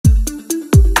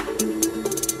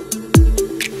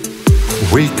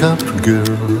Wake up, girl,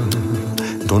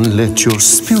 don't let your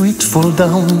spirit fall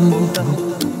down.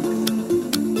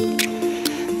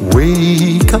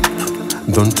 Wake up,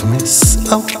 don't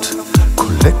miss out.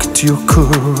 Collect your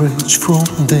courage from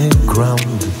the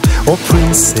ground. Oh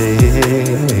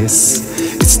princess,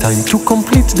 it's time to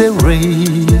complete the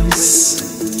race.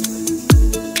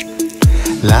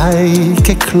 Like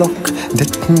a clock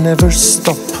that never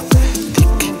stops.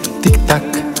 Tick, tick,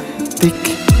 tack, tick,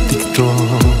 tick,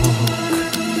 tock.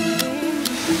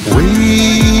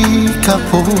 Wake up,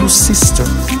 oh sister,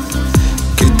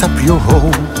 get up your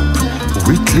hope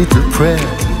with little prayer.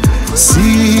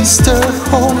 Sister,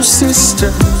 oh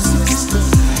sister,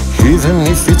 even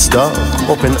if it's dark,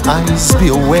 open eyes, be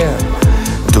aware.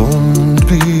 Don't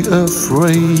be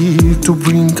afraid to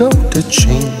bring out a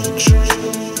change.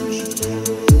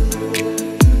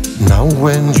 Now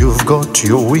when you've got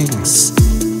your wings,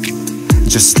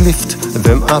 just lift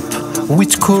them up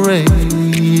with courage.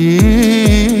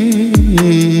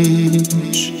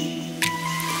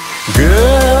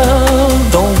 Girl,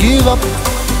 don't give up,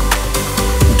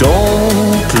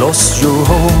 don't lose your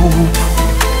hope.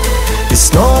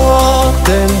 It's not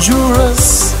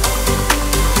dangerous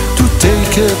to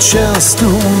take a chance to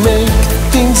make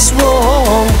things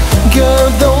wrong. Girl,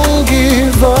 don't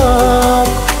give up,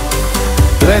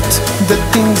 let the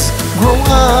things grow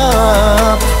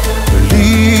up.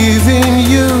 Believe in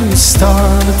you,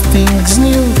 start things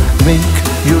new, make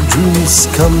your dreams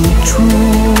come true.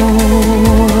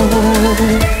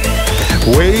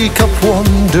 Wake up,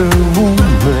 Wonder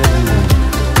Woman,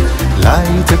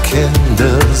 light the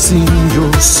candles in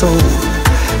your soul.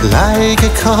 Like a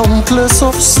countless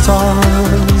of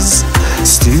stars,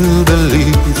 still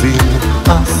believing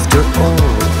after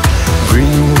all.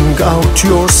 Bring out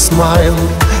your smile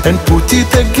and put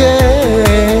it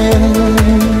again.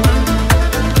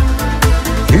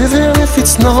 Even if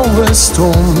it's now a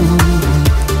storm,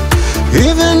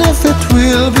 even if it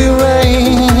will be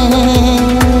rain.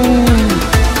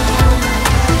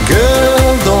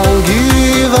 Girl, don't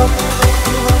give up,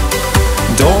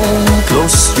 don't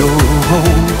lose your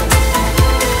hope.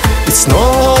 It's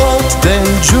not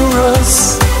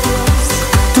dangerous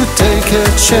to take a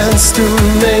chance to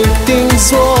make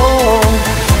things wrong.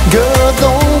 Girl,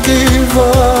 don't give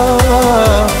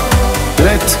up,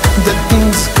 let the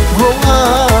things grow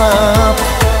up.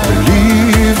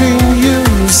 Believe in you,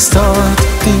 start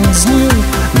things new,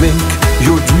 make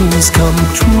your dreams come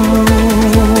true.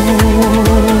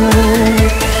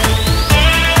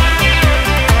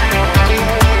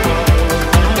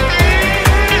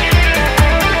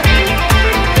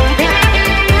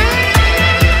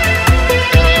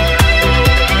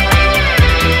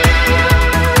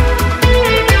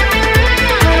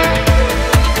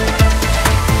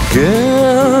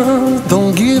 Girl,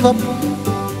 don't give up,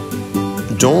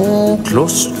 don't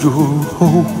lose your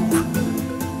hope.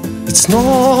 It's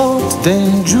not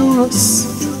dangerous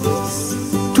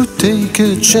to take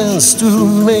a chance to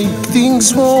make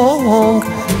things wrong.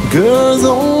 Girl,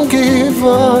 don't give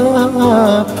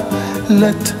up,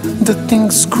 let the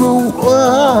things grow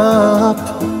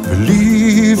up.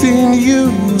 Believe in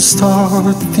you,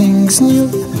 start things new,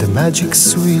 the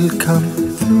magics will come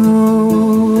through.